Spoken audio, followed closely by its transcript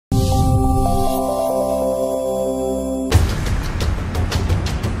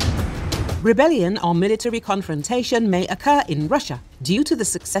Rebellion or military confrontation may occur in Russia due to the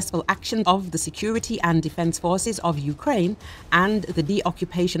successful action of the security and defense forces of Ukraine and the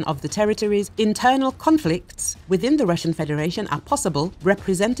deoccupation of the territories. Internal conflicts within the Russian Federation are possible,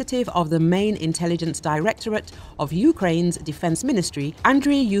 representative of the main intelligence directorate of Ukraine's defense ministry,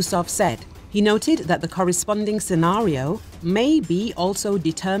 Andriy Yusov said. He noted that the corresponding scenario may be also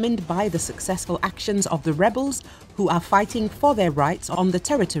determined by the successful actions of the rebels who are fighting for their rights on the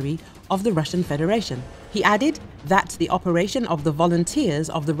territory of the Russian Federation. He added that the operation of the volunteers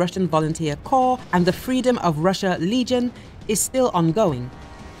of the Russian Volunteer Corps and the Freedom of Russia Legion is still ongoing.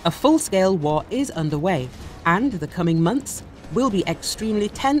 A full-scale war is underway, and the coming months will be extremely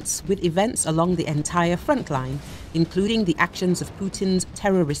tense with events along the entire front line, including the actions of Putin's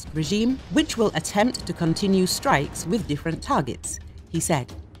terrorist regime, which will attempt to continue strikes with different targets, he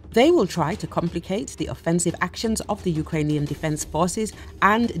said. They will try to complicate the offensive actions of the Ukrainian defense forces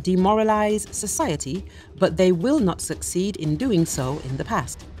and demoralize society, but they will not succeed in doing so in the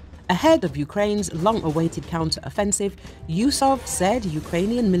past. Ahead of Ukraine's long-awaited counter-offensive, Yusov said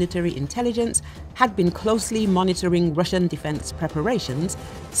Ukrainian military intelligence had been closely monitoring Russian defense preparations,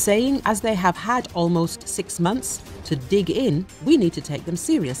 saying as they have had almost 6 months to dig in, we need to take them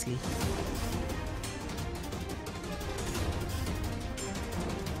seriously.